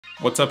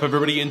What's up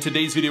everybody? In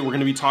today's video, we're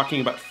going to be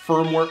talking about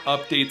firmware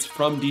updates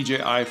from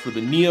DJI for the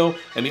Neo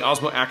and the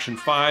Osmo Action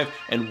 5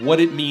 and what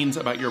it means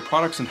about your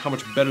products and how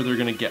much better they're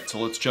going to get. So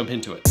let's jump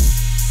into it.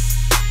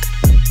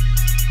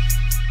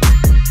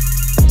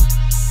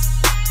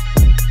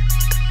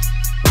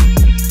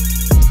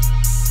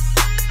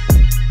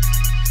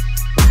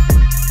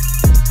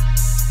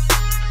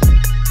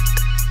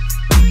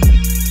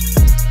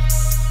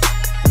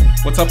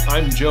 What's up?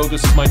 I'm Joe.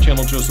 This is my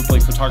channel, Joseph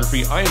Blake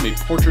Photography. I am a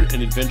portrait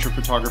and adventure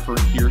photographer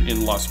here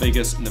in Las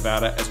Vegas,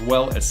 Nevada, as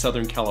well as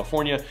Southern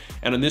California.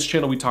 And on this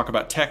channel, we talk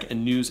about tech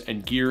and news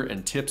and gear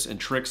and tips and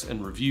tricks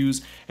and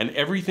reviews and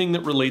everything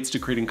that relates to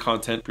creating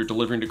content if you're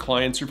delivering to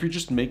clients or if you're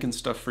just making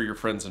stuff for your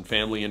friends and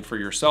family and for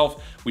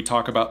yourself. We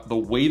talk about the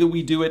way that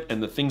we do it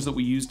and the things that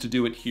we use to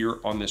do it here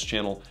on this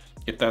channel.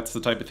 If that's the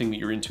type of thing that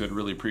you're into, I'd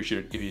really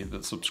appreciate it if you hit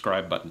the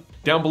subscribe button.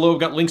 Down below, I've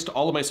got links to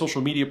all of my social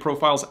media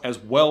profiles as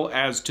well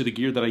as to the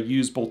gear that I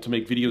use both to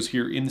make videos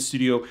here in the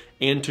studio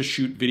and to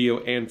shoot video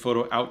and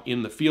photo out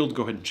in the field.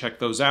 Go ahead and check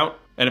those out.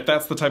 And if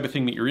that's the type of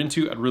thing that you're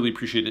into, I'd really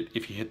appreciate it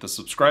if you hit the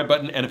subscribe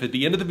button. And if at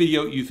the end of the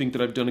video you think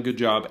that I've done a good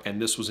job and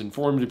this was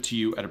informative to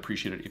you, I'd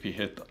appreciate it if you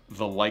hit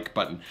the like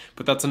button.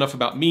 But that's enough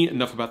about me,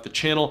 enough about the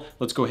channel.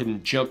 Let's go ahead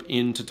and jump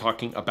into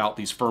talking about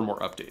these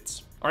firmware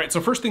updates. All right,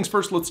 so first things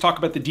first, let's talk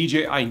about the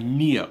DJI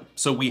Neo.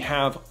 So we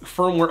have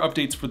firmware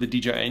updates for the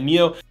DJI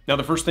Neo. Now,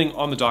 the first thing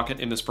on the docket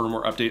in this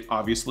firmware update,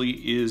 obviously,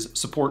 is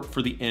support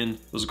for the N.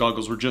 Those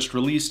goggles were just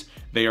released.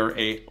 They are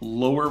a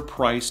lower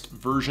priced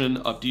version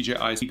of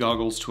DJI's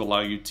goggles to allow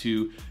you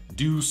to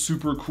do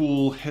super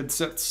cool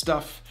headset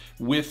stuff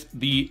with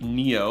the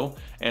Neo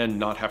and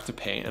not have to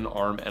pay an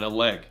arm and a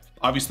leg.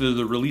 Obviously,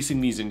 they're releasing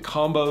these in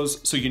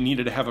combos, so you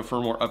needed to have a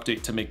firmware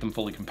update to make them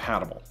fully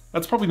compatible.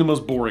 That's probably the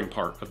most boring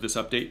part of this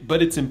update,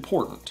 but it's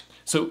important.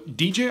 So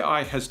DJI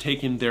has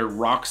taken their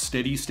rock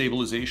steady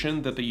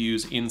stabilization that they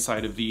use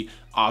inside of the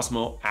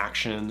Osmo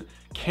Action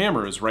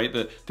cameras, right?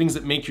 The things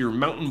that make your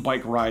mountain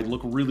bike ride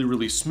look really,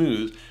 really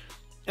smooth,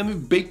 and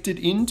they've baked it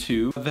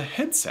into the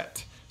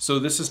headset. So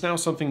this is now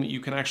something that you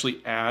can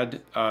actually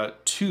add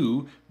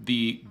to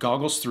the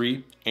Goggles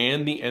 3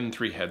 and the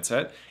N3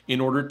 headset in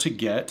order to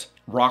get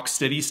rock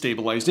steady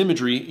stabilized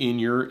imagery in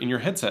your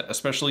headset,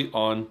 especially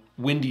on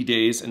windy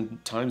days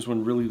and times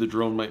when really the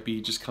drone might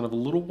be just kind of a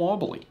little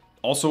wobbly.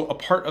 Also, a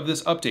part of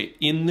this update,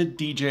 in the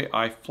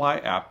DJI Fly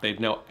app, they've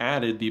now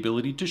added the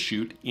ability to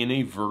shoot in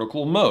a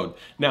vertical mode.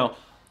 Now,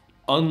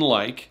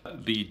 unlike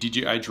the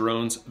DJI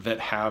drones that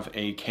have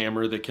a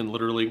camera that can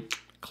literally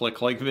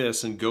click like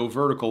this and go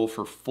vertical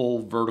for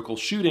full vertical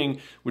shooting,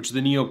 which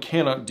the Neo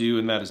cannot do,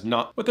 and that is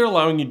not what they're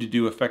allowing you to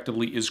do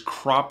effectively, is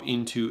crop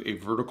into a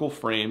vertical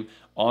frame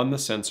on the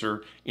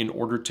sensor in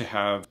order to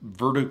have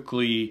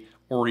vertically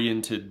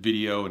oriented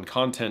video and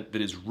content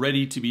that is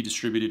ready to be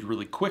distributed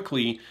really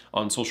quickly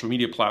on social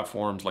media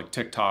platforms like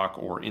TikTok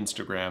or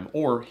Instagram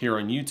or here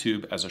on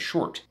YouTube as a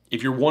short.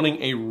 If you're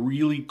wanting a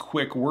really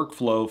quick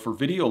workflow for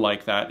video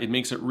like that, it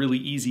makes it really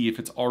easy if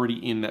it's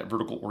already in that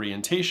vertical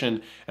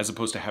orientation as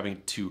opposed to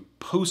having to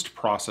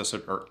post-process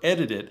it or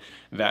edit it,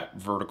 that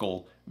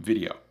vertical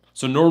video.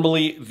 So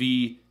normally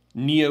the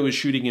Neo is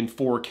shooting in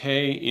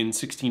 4K in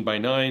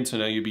 16:9, so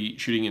now you'll be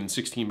shooting in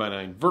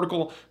 16:9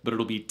 vertical, but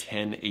it'll be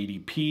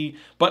 1080p,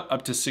 but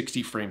up to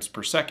 60 frames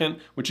per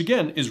second, which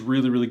again is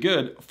really, really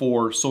good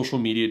for social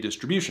media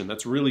distribution.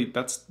 That's really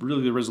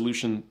the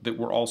resolution that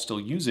we're all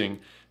still using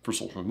for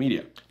social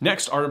media.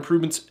 Next are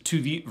improvements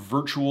to the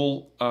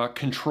virtual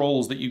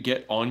controls that you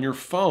get on your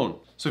phone.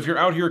 So if you're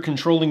out here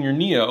controlling your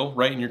Neo,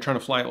 right, and you're trying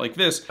to fly it like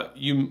this,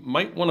 you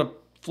might want to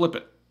flip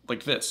it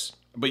like this.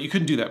 But you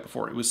couldn't do that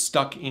before. It was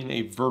stuck in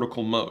a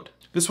vertical mode.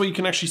 This way you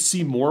can actually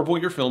see more of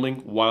what you're filming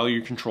while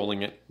you're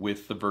controlling it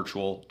with the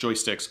virtual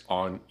joysticks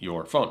on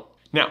your phone.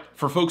 Now,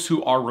 for folks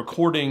who are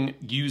recording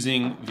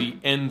using the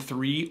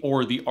N3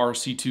 or the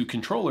RC2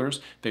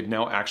 controllers, they've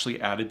now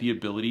actually added the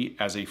ability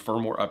as a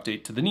firmware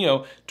update to the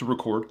Neo to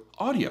record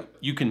audio.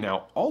 You can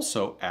now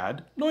also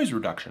add noise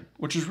reduction,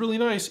 which is really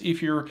nice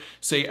if you're,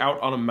 say, out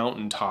on a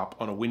mountaintop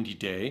on a windy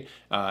day,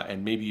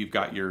 and maybe you've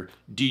got your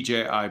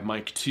DJI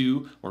Mic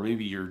 2, or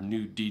maybe your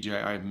new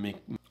DJI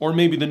Mic, or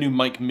maybe the new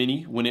Mic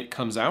Mini when it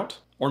comes out,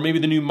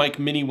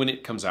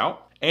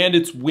 and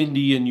it's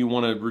windy and you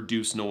want to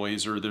reduce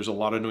noise or there's a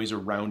lot of noise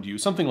around you,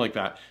 something like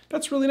that.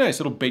 That's really nice.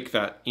 It'll bake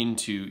that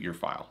into your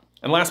file.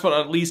 And last but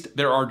not least,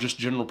 there are just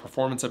general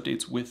performance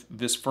updates with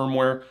this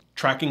firmware.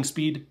 Tracking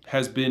speed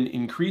has been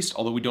increased,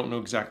 although we don't know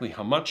exactly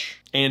how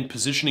much, and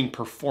positioning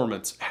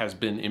performance has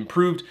been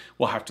improved.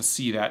 We'll have to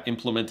see that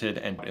implemented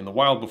and in the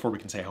wild before we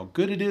can say how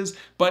good it is,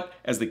 but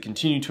as they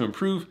continue to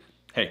improve,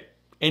 hey,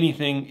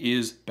 anything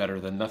is better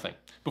than nothing.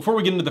 Before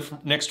we get into the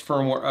next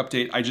firmware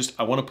update,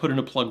 I want to put in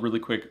a plug really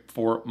quick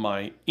for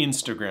my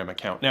Instagram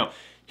account. Now,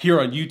 here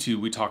on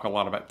YouTube, we talk a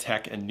lot about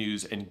tech and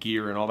news and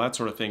gear and all that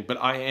sort of thing, but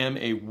I am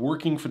a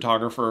working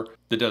photographer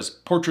that does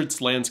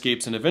portraits,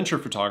 landscapes, and adventure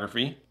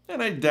photography,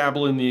 and I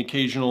dabble in the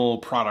occasional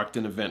product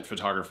and event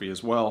photography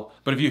as well.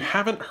 But if you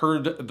haven't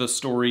heard the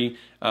story,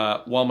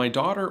 while my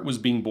daughter was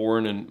being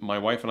born and my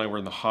wife and I were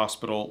in the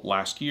hospital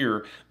last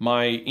year,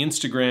 my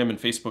Instagram and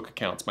Facebook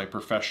accounts, my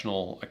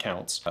professional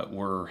accounts,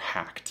 were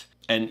hacked.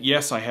 And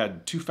yes, I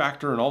had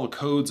two-factor and all the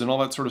codes and all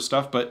that sort of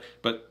stuff, but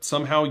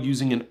somehow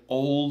using an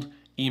old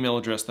email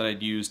address that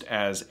I'd used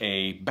as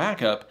a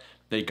backup,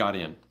 they got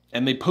in.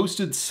 And they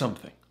posted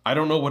something. I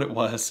don't know what it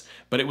was,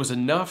 but it was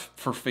enough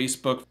for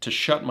Facebook to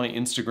shut my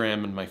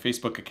Instagram and my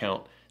Facebook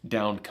account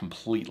down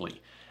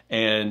completely.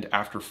 And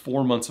after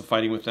 4 months of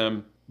fighting with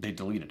them, they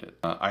deleted it.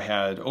 I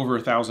had over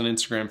 1,000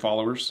 Instagram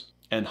followers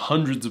and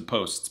hundreds of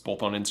posts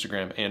both on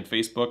Instagram and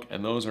Facebook,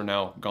 and those are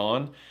now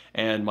gone.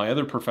 And my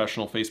other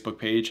professional Facebook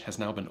page has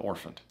now been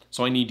orphaned.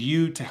 So I need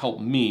you to help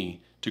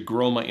me to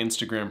grow my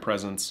Instagram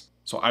presence.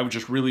 So I would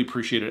just really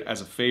appreciate it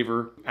as a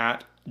favor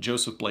at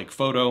Joseph Blake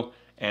Photo,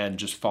 and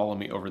just follow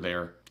me over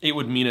there. It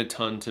would mean a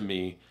ton to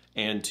me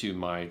and to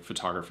my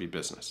photography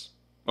business.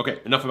 Okay,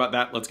 enough about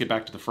that. Let's get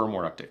back to the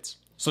firmware updates.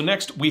 So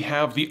next we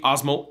have the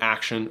Osmo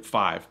Action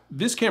 5.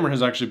 This camera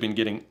has actually been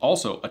getting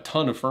also a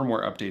ton of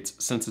firmware updates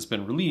since it's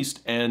been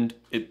released, and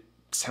it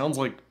sounds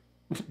like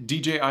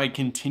DJI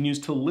continues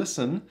to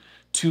listen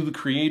to the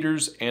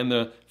creators and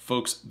the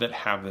folks that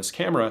have this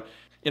camera.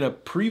 In a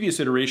previous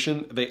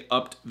iteration, they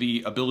upped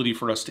the ability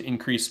for us to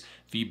increase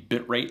the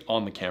bitrate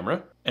on the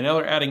camera, and now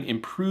they're adding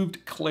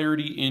improved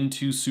clarity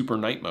into Super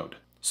Night Mode.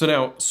 So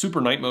now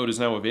Super Night Mode is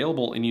now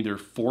available in either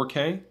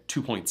 4K,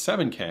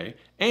 2.7K,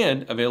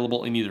 and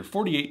available in either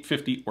 48,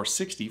 50, or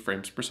 60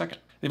 frames per second.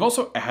 They've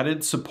also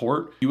added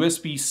support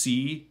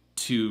USB-C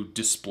to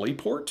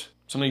DisplayPort.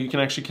 So now you can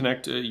actually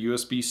connect a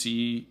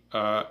USB-C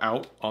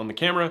out on the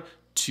camera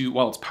to,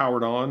 while it's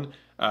powered on,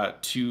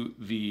 to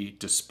the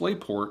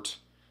DisplayPort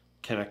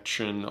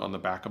connection on the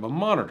back of a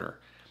monitor.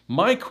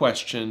 My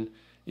question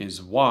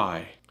is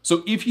why?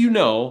 So if you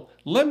know,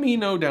 let me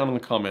know down in the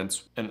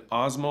comments. An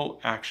Osmo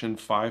Action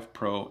 5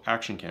 Pro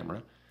action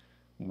camera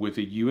with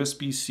a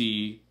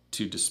USB-C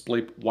to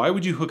display, why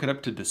would you hook it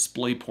up to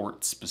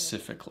DisplayPort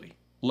specifically?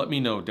 Let me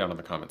know down in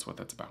the comments what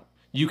that's about.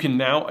 You can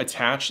now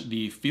attach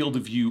the field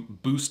of view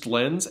boost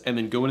lens and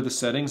then go into the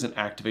settings and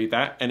activate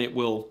that, and it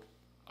will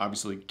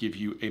obviously give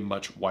you a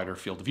much wider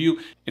field of view.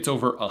 It's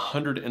over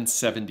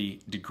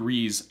 170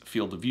 degrees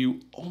field of view,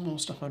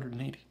 almost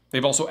 180.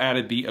 They've also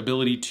added the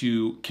ability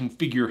to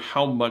configure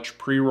how much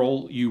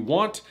pre-roll you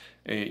want.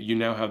 You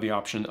now have the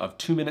option of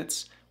 2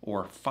 minutes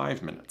or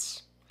 5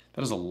 minutes.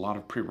 That is a lot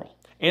of pre-roll.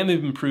 And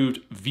they've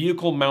improved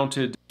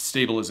vehicle-mounted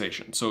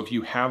stabilization. So if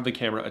you have the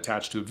camera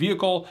attached to a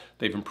vehicle,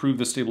 they've improved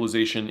the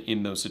stabilization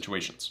in those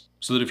situations.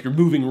 So that if you're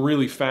moving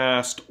really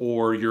fast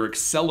or you're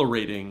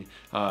accelerating,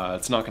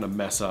 it's not gonna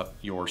mess up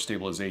your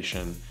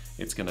stabilization.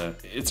 It's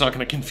not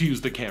gonna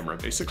confuse the camera,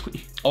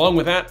 basically. Along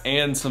with that,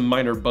 and some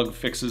minor bug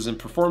fixes and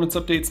performance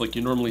updates like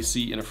you normally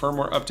see in a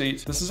firmware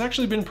update, this has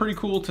actually been pretty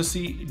cool to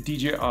see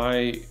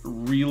DJI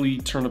really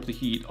turn up the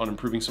heat on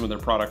improving some of their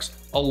products,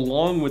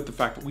 along with the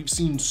fact that we've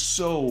seen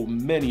so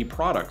many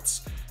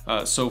products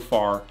so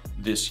far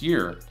this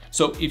year.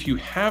 So if you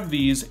have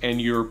these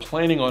and you're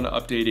planning on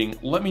updating,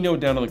 let me know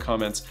down in the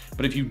comments.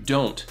 But if you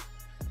don't,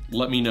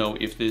 let me know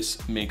if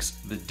this makes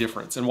the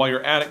difference. And while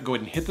you're at it, go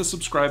ahead and hit the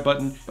subscribe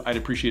button. I'd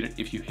appreciate it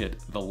if you hit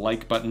the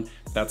like button.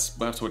 That's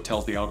what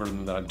tells the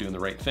algorithm that I'm doing the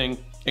right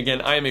thing.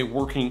 Again, I am a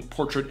working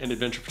portrait and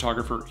adventure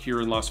photographer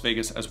here in Las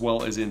Vegas, as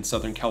well as in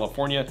Southern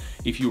California.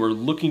 If you are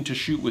looking to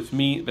shoot with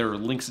me, there are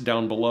links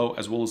down below,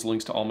 as well as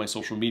links to all my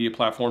social media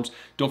platforms.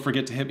 Don't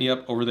forget to hit me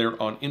up over there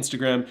on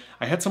Instagram.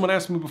 I had someone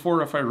ask me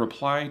before if I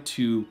reply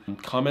to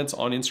comments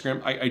on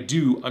Instagram. I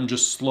do, I'm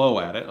just slow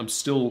at it.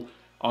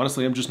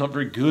 Honestly, I'm just not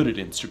very good at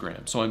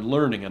Instagram, so I'm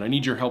learning and I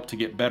need your help to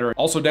get better.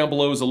 Also down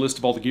below is a list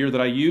of all the gear that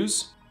I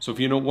use. So if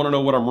you want to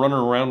know what I'm running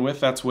around with,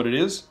 that's what it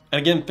is.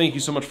 And again, thank you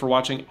so much for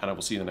watching, and I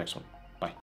will see you in the next one.